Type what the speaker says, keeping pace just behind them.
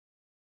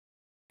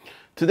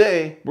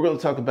Today, we're going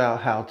to talk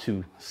about how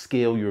to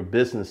scale your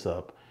business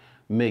up,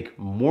 make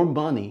more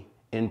money,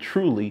 and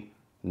truly,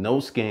 no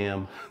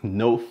scam,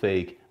 no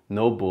fake,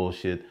 no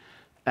bullshit,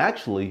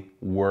 actually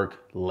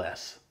work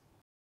less.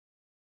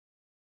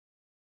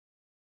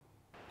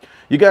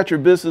 You got your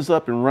business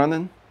up and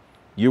running,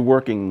 you're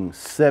working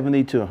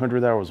 70 to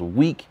 100 hours a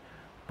week,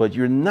 but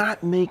you're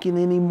not making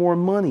any more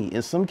money.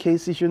 In some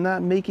cases, you're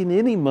not making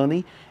any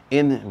money.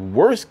 In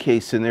worst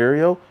case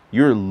scenario,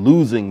 you're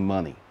losing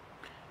money.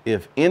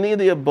 If any of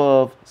the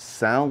above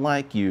sound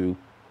like you,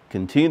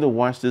 continue to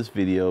watch this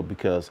video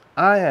because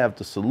I have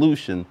the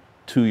solution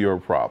to your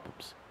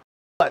problems.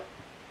 But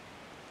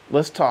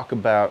let's talk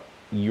about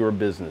your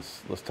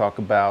business. Let's talk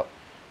about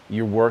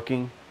you're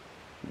working,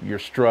 you're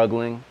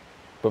struggling,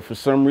 but for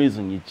some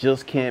reason you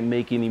just can't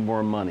make any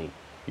more money.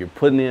 You're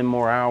putting in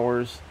more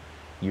hours,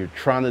 you're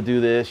trying to do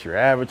this, you're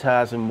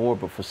advertising more,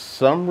 but for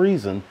some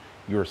reason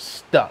you're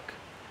stuck.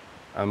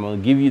 I'm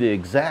going to give you the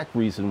exact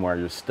reason why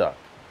you're stuck.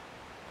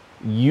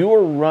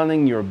 You're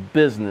running your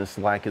business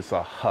like it's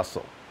a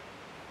hustle.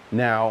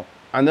 Now,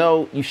 I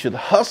know you should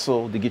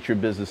hustle to get your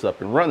business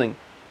up and running,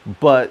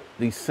 but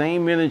the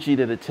same energy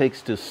that it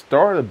takes to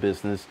start a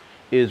business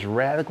is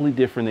radically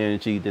different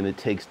energy than it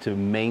takes to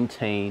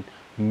maintain,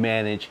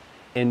 manage,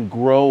 and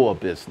grow a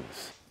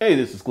business. Hey,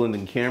 this is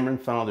Glendon Cameron,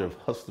 founder of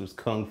Hustlers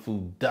Kung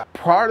Fu.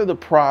 Part of the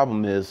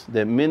problem is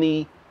that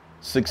many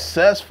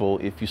successful,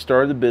 if you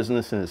started a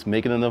business and it's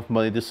making enough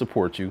money to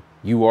support you,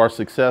 you are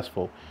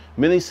successful.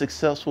 Many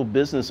successful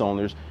business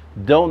owners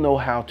don't know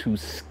how to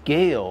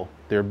scale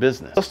their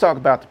business. Let's talk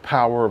about the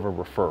power of a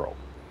referral.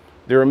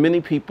 There are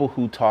many people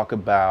who talk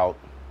about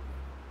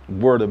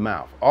word of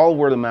mouth. All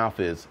word of mouth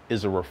is a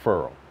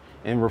referral,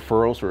 and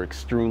referrals are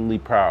extremely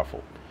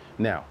powerful.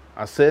 Now,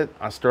 I said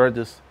I started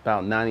this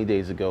about 90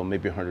 days ago,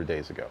 maybe 100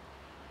 days ago.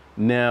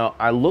 Now,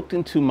 I looked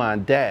into my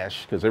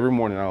dash, because every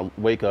morning I'll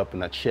wake up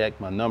and I check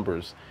my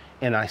numbers,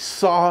 and I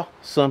saw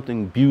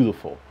something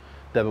beautiful,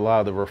 that a lot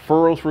of the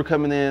referrals were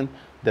coming in,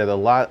 that a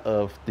lot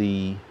of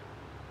the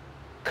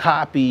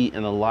copy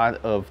and a lot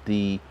of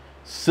the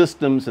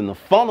systems and the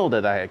funnel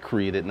that I had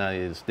created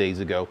 90 days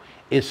ago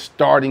is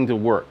starting to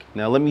work.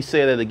 Now, let me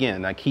say that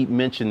again. I keep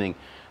mentioning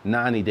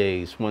 90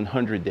 days,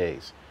 100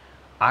 days.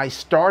 I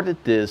started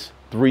this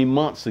 3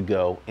 months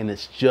ago, and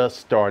it's just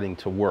starting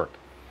to work.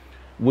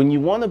 When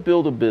you want to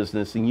build a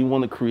business and you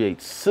want to create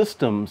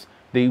systems,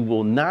 they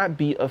will not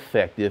be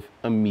effective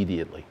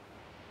immediately.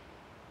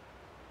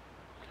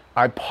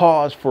 I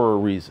pause for a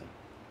reason.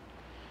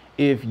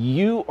 If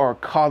you are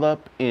caught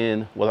up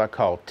in what I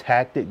call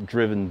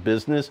tactic-driven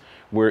business,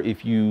 where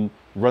if you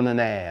run an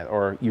ad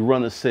or you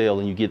run a sale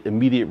and you get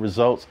immediate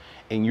results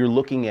and you're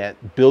looking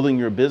at building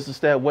your business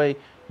that way,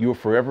 you'll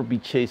forever be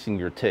chasing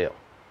your tail.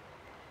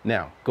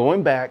 Now,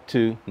 going back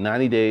to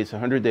 90 days,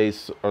 100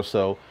 days or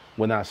so,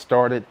 when I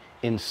started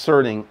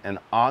inserting an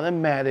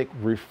automatic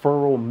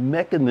referral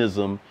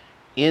mechanism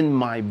in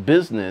my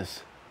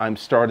business, I'm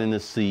starting to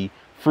see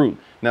fruit.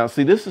 Now,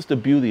 see, this is the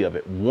beauty of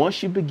it.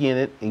 Once you begin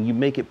it and you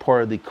make it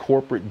part of the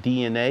corporate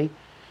DNA,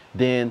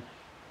 then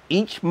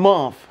each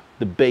month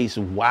the base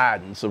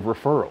widens of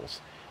referrals.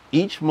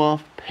 Each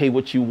month, pay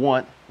what you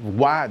want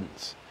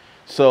widens.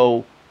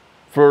 So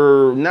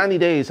for 90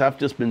 days, I've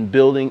just been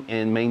building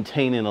and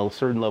maintaining a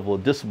certain level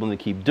of discipline to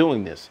keep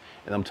doing this.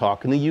 And I'm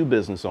talking to you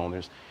business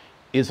owners.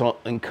 It's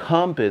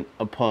incumbent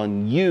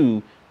upon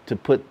you to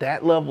put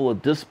that level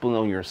of discipline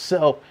on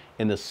yourself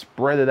and to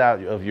spread it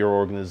out of your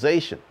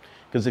organization.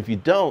 Because if you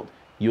don't,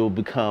 you'll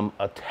become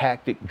a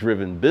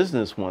tactic-driven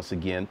business once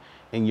again,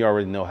 and you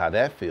already know how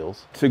that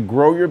feels. To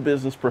grow your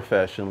business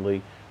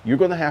professionally, you're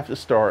going to have to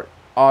start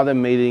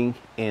automating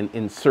and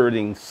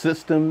inserting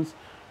systems,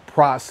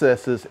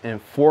 processes,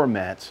 and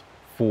formats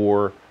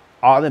for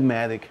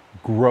automatic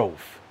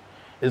growth.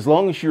 As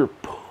long as you're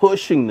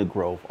pushing the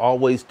growth,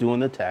 always doing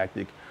the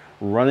tactic,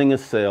 running a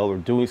sale or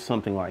doing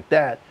something like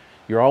that,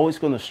 you're always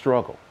going to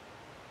struggle.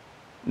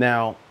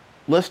 Now,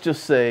 let's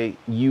just say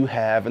you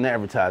have an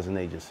advertising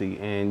agency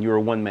and you're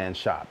a one-man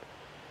shop.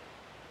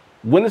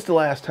 When is the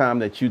last time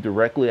that you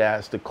directly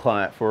asked a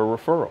client for a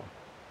referral?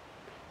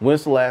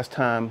 When's the last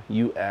time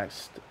you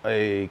asked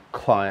a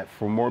client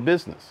for more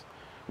business?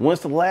 When's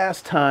the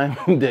last time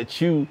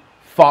that you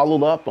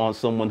followed up on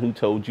someone who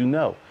told you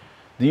no?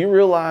 Do you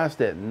realize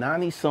that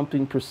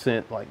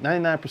 90-something%, like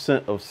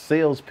 99% of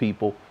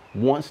salespeople,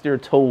 once they're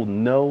told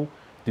no,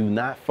 do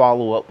not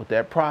follow up with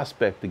that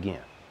prospect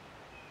again?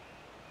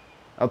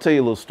 I'll tell you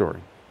a little story.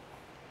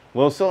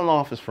 Well, selling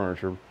office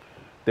furniture,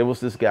 there was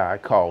this guy I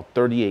called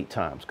 38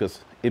 times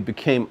because it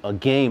became a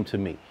game to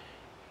me.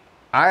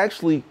 I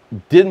actually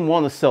didn't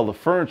want to sell the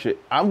furniture.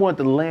 I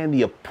wanted to land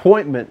the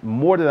appointment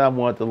more than I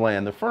wanted to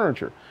land the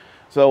furniture.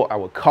 So I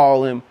would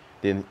call him.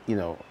 Then,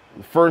 the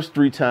first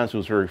 3 times it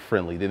was very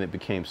friendly. Then it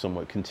became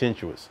somewhat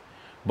contentious.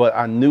 But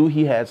I knew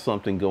he had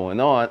something going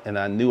on, and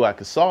I knew I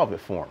could solve it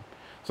for him.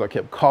 So I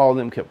kept calling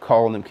him, kept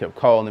calling him, kept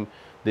calling him.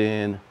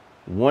 Then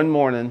one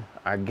morning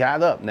I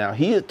got up. Now,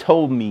 he had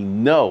told me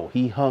no.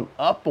 He hung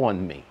up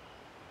on me.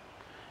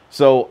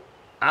 So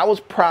I was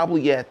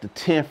probably at the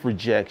 10th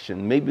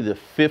rejection, maybe the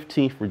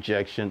 15th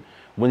rejection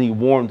when he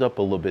warmed up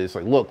a little bit. It's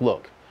like,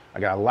 look, I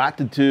got a lot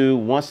to do.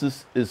 Once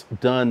this is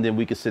done, then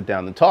we can sit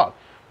down and talk.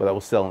 But I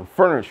was selling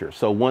furniture.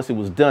 So once it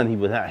was done, he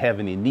would not have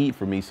any need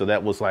for me. So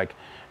that was like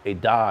a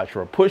dodge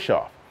or a push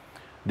off.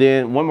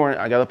 Then one morning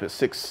I got up at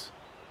 6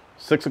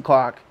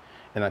 o'clock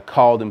and I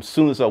called him as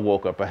soon as I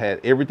woke up. I had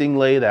everything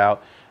laid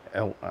out.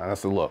 And I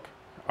said, look,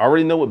 I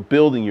already know what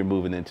building you're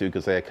moving into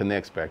because I had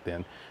connects back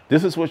then.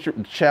 This is what your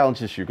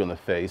challenges you're going to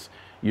face.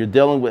 You're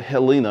dealing with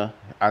Helena.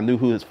 I knew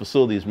who his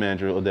facilities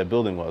manager of that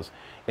building was.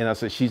 And I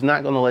said, she's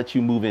not going to let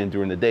you move in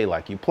during the day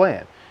like you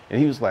planned. And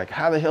he was like,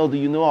 how the hell do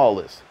you know all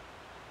this?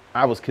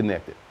 I was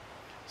connected.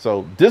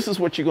 So this is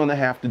what you're going to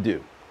have to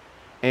do.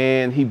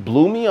 And he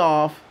blew me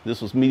off.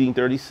 This was meeting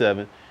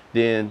 37.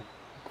 Then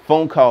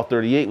phone call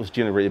 38 was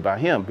generated by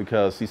him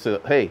because he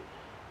said, hey,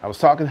 I was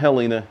talking to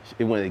Helena.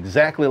 It went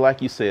exactly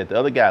like you said. The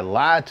other guy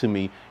lied to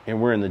me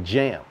and we're in the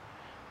jam.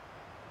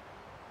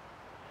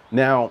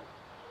 Now,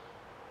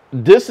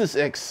 this is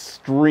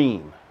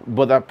extreme,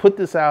 but I put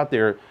this out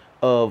there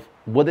of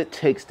what it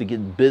takes to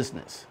get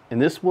business.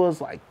 And this was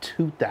like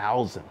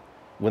 2000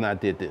 when I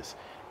did this.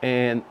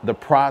 And the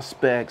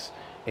prospects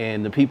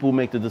and the people who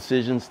make the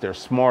decisions, they're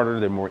smarter,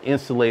 they're more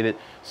insulated.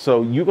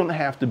 So you're going to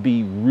have to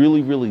be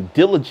really, really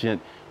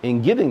diligent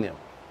in getting them.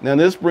 Now,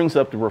 this brings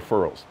up the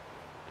referrals.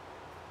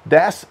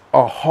 That's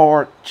a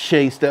hard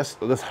chase. That's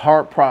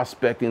hard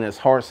prospecting. That's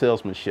hard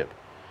salesmanship.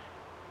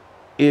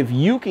 If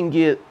you can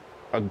get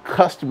a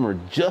customer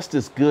just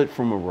as good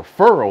from a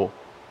referral,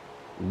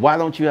 why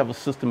don't you have a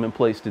system in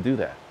place to do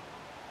that?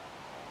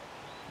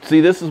 See,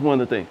 this is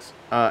one of the things.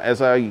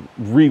 As I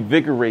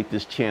revigorate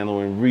this channel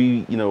and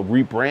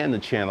rebrand the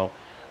channel,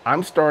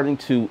 I'm starting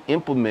to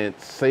implement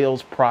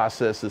sales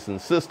processes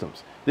and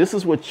systems. This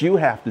is what you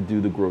have to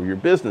do to grow your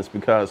business,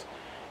 because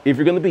if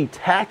you're going to be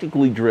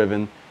tactically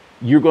driven,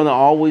 you're going to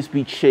always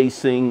be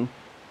chasing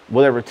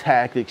whatever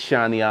tactic,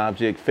 shiny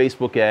object,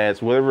 Facebook ads,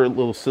 whatever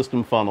little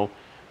system funnel.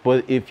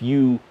 But if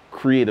you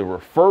create a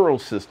referral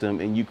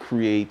system and you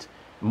create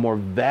more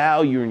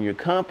value in your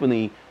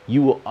company,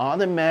 you will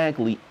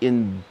automatically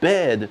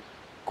embed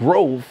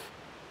growth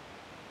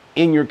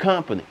in your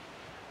company.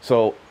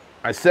 So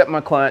I set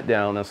my client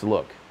down. I said,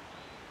 look,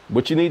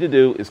 what you need to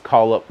do is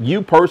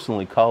you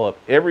personally call up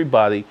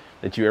everybody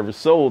that you ever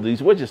sold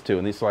these widgets to.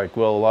 And he's like,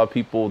 well, a lot of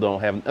people don't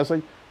have. I was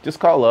like, just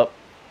call up,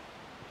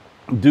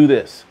 do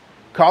this.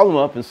 Call them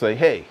up and say,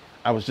 hey,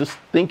 I was just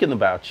thinking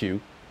about you.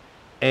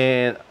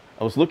 And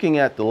I was looking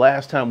at the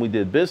last time we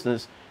did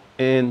business,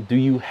 and do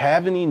you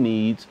have any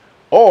needs,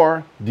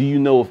 or do you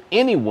know of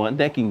anyone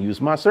that can use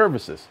my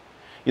services?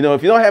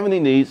 If you don't have any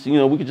needs,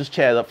 we could just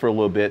chat up for a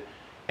little bit.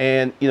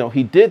 And,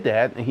 he did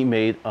that, and he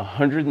made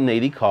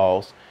 180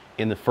 calls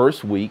in the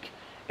first week,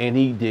 and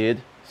he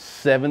did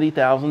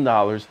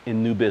 $70,000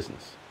 in new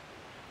business.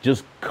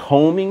 Just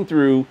combing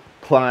through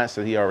clients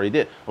that he already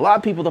did. A lot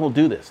of people don't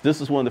do this. This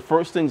is one of the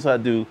first things I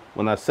do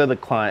when I set a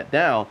client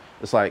down.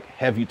 It's like,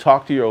 have you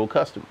talked to your old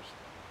customers?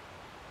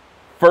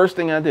 First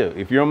thing I do,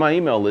 if you're on my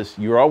email list,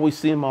 you're always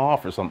seeing my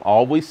offers. I'm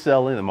always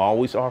selling, I'm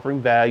always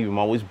offering value, I'm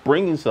always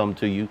bringing something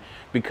to you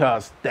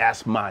because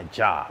that's my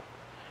job.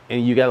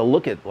 And you got to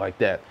look at it like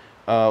that.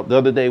 The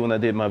other day when I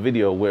did my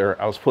video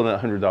where I was pulling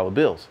out $100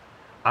 bills,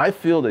 I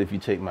feel that if you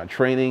take my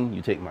training,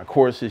 you take my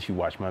courses, you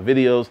watch my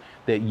videos,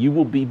 that you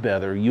will be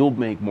better, you'll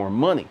make more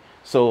money.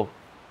 So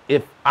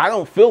if I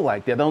don't feel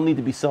like that, I don't need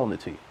to be selling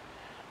it to you.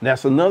 And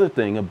that's another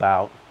thing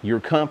about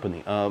your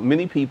company.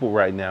 Many people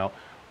right now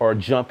are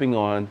jumping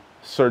on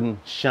certain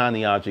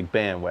shiny object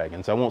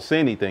bandwagons. I won't say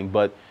anything,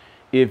 but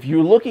if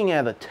you're looking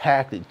at a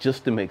tactic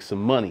just to make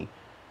some money,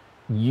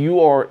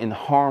 you are in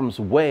harm's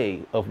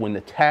way of when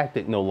the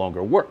tactic no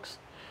longer works.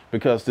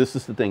 Because this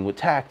is the thing with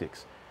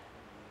tactics.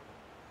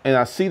 And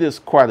I see this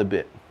quite a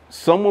bit.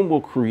 Someone will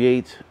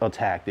create a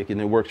tactic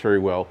and it works very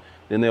well.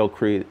 Then they'll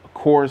create a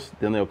course,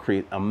 then they'll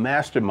create a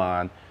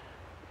mastermind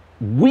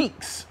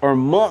weeks or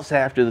months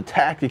after the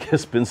tactic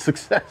has been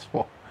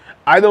successful.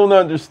 I don't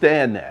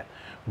understand that.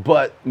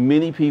 But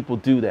many people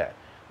do that.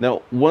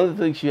 Now, one of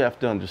the things you have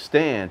to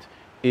understand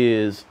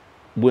is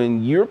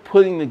when you're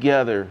putting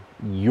together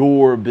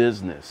your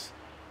business,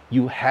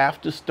 you have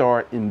to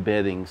start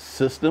embedding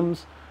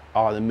systems,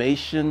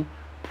 automation,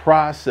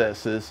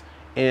 processes,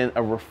 and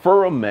a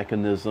referral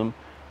mechanism,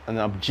 an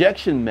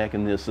objection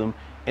mechanism,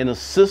 and a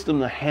system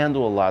to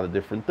handle a lot of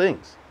different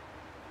things.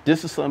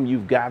 This is something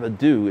you've got to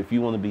do if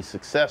you want to be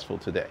successful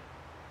today.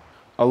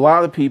 A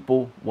lot of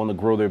people want to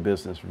grow their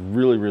business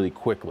really, really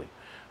quickly.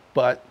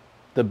 But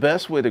the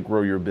best way to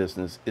grow your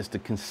business is to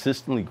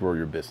consistently grow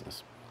your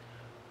business.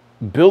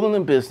 Building a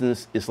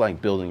business is like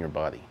building your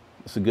body.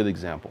 It's a good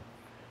example.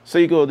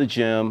 Say you go to the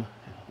gym,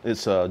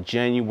 it's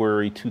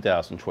January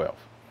 2012.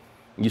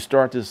 You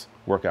start this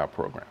workout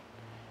program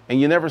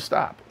and you never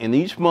stop. And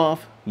each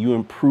month you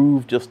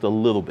improve just a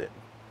little bit.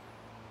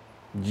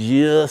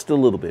 Just a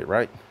little bit,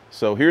 right?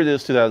 So here it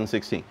is,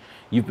 2016.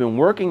 You've been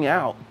working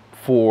out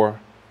for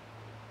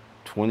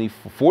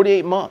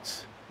 48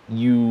 months.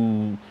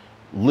 You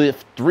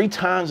lift 3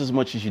 times as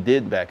much as you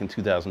did back in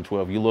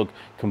 2012. You look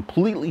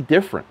completely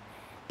different.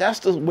 That's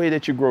the way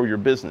that you grow your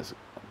business.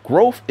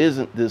 Growth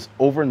isn't this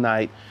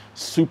overnight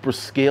super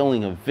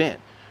scaling event.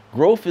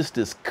 Growth is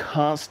this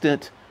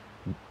constant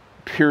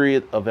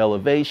period of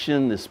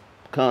elevation, this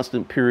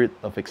constant period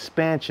of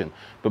expansion.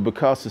 But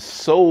because it's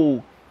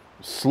so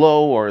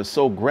slow or it's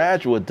so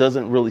gradual, it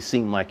doesn't really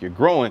seem like you're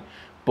growing.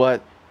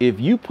 But if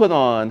you put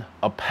on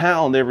a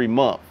pound every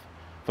month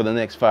for the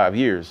next 5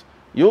 years,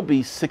 you'll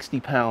be 60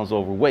 pounds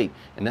overweight,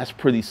 and that's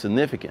pretty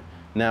significant.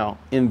 Now,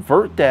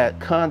 invert that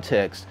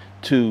context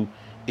to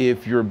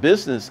if your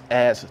business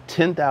adds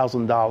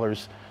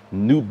 $10,000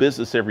 new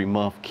business every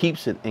month,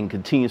 keeps it and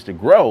continues to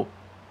grow.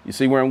 You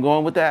see where I'm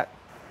going with that?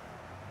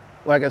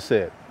 Like I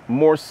said,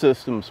 more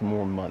systems,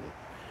 more money.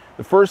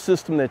 The first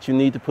system that you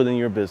need to put in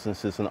your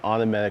business is an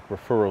automatic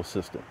referral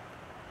system.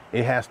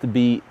 It has to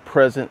be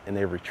present in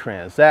every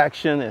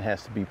transaction. It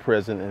has to be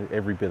present in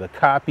every bit of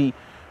copy,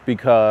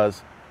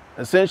 because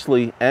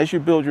essentially, as you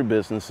build your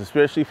business,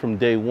 especially from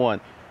day one,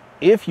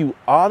 if you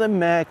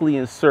automatically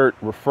insert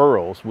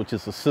referrals, which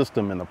is a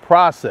system in the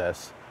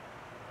process,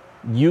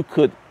 you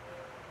could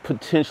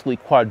potentially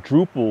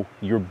quadruple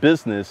your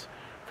business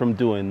from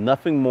doing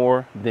nothing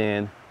more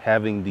than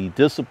having the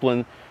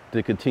discipline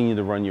to continue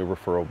to run your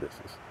referral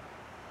business.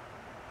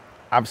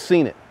 I've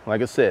seen it.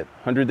 Like I said,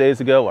 100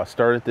 days ago, I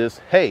started this.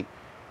 Hey,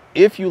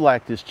 if you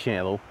like this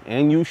channel,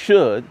 and you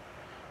should,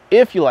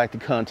 if you like the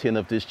content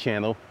of this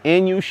channel,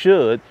 and you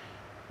should,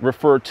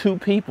 refer 2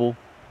 people,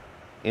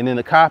 and in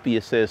the copy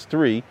it says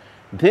 3.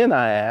 Then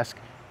I ask,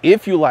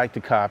 if you like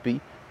the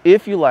copy,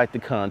 if you like the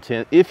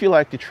content, if you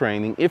like the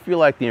training, if you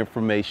like the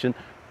information,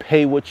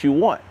 pay what you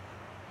want.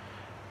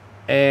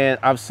 And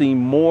I've seen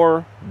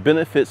more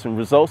benefits and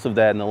results of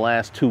that in the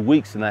last 2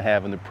 weeks than I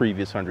have in the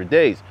previous 100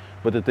 days.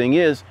 But the thing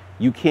is,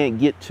 you can't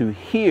get to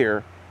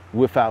here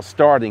without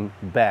starting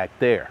back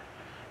there.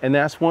 And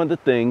that's one of the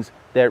things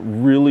that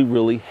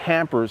really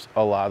hampers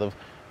a lot of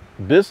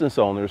business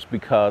owners,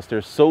 because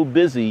they're so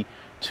busy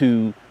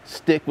to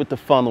stick with the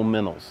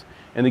fundamentals.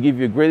 And to give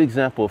you a great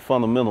example of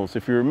fundamentals,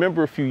 if you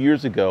remember a few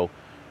years ago,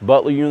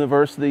 Butler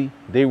University,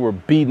 they were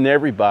beating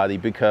everybody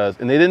because,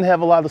 and they didn't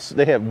have a lot of,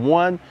 they had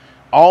one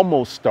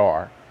almost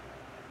star,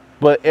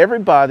 but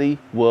everybody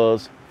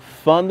was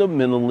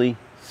fundamentally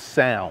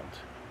sound.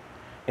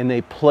 And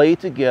they played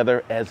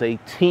together as a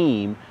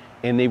team,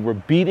 and they were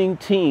beating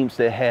teams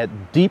that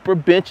had deeper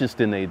benches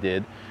than they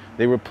did.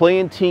 They were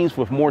playing teams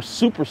with more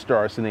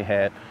superstars than they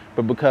had,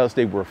 but because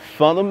they were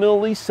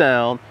fundamentally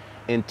sound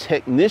and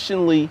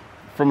technicianly,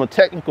 from a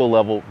technical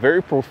level,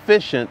 very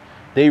proficient,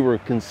 they were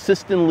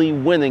consistently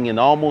winning and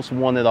almost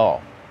won it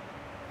all.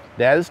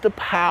 That is the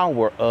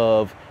power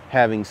of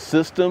having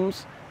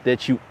systems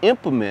that you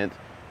implement,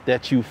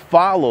 that you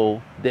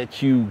follow,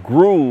 that you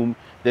groom,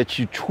 that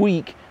you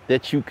tweak,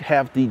 that you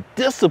have the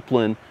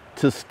discipline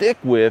to stick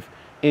with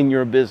in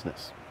your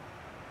business.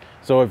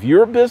 So if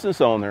you're a business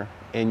owner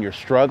and you're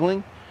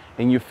struggling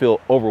and you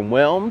feel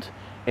overwhelmed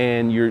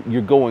and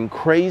you're going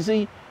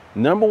crazy,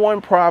 number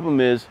one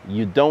problem is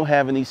you don't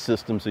have any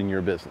systems in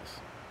your business.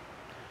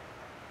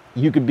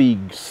 You could be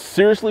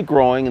seriously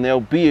growing and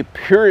there'll be a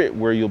period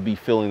where you'll be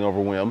feeling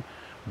overwhelmed.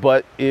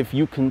 But if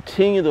you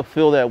continue to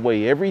feel that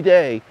way every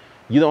day,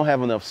 you don't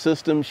have enough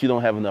systems, you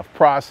don't have enough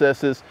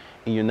processes,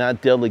 and you're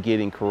not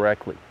delegating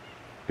correctly.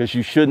 Because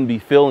you shouldn't be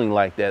feeling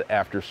like that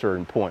after a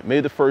certain point.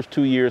 Maybe the first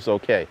 2 years,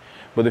 okay.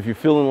 But if you're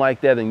feeling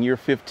like that in year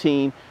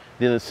 15,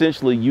 then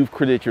essentially you've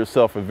created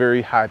yourself a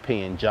very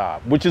high-paying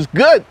job, which is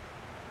good,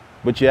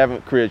 but you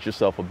haven't created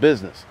yourself a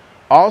business.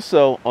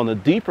 Also, on a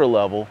deeper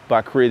level,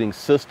 by creating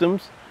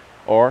systems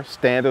or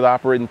standard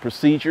operating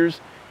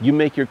procedures, you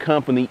make your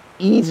company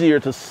easier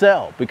to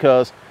sell.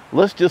 Because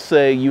let's just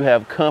say you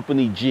have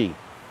company G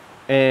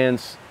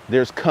and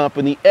there's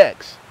company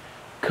X.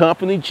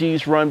 Company G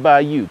is run by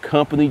you.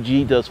 Company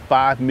G does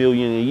 $5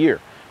 million a year.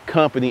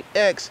 Company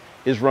X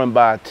is run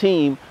by a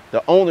team.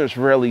 The owner is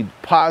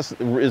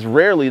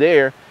rarely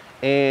there,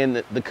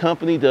 and the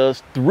company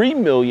does $3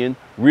 million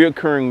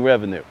recurring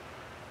revenue.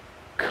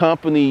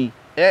 Company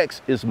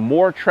X is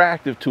more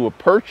attractive to a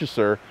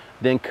purchaser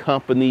than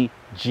Company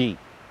G.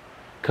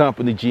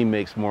 Company G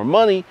makes more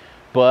money,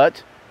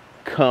 but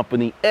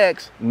Company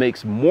X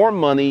makes more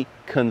money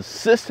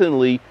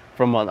consistently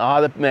from an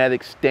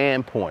automatic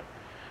standpoint.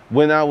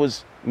 When I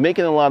was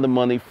making a lot of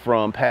money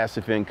from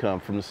passive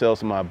income from the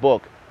sales of my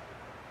book,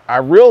 I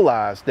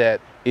realized that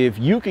if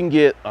you can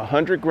get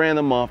 100 grand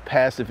a month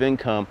passive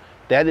income,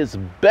 that is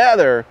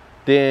better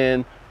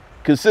than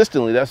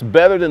consistently. That's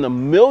better than $1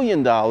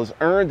 million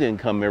earned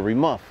income every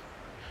month.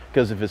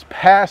 Because if it's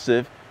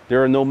passive,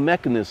 there are no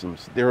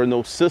mechanisms, there are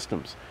no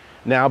systems.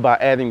 Now, by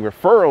adding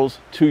referrals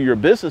to your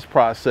business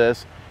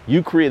process,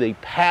 you create a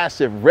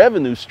passive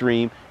revenue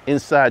stream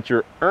inside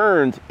your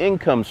earned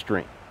income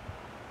stream.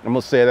 I'm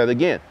going to say that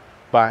again.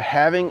 By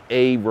having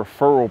a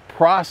referral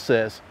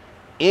process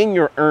in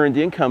your earned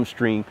income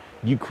stream,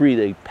 you create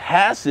a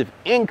passive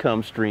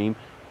income stream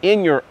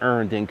in your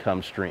earned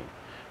income stream,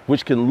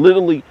 which can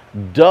literally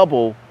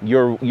double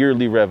your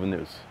yearly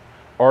revenues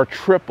or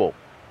triple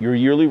your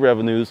yearly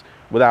revenues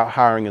without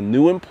hiring a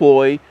new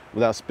employee,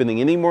 without spending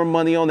any more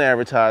money on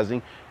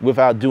advertising,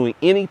 without doing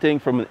anything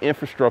from an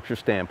infrastructure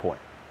standpoint.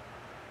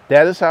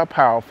 That is how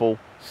powerful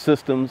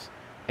systems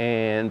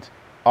and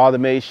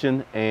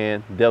automation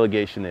and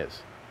delegation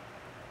is.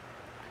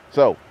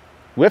 So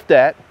with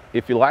that,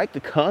 if you like the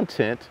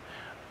content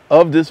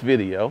of this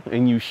video,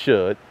 and you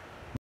should,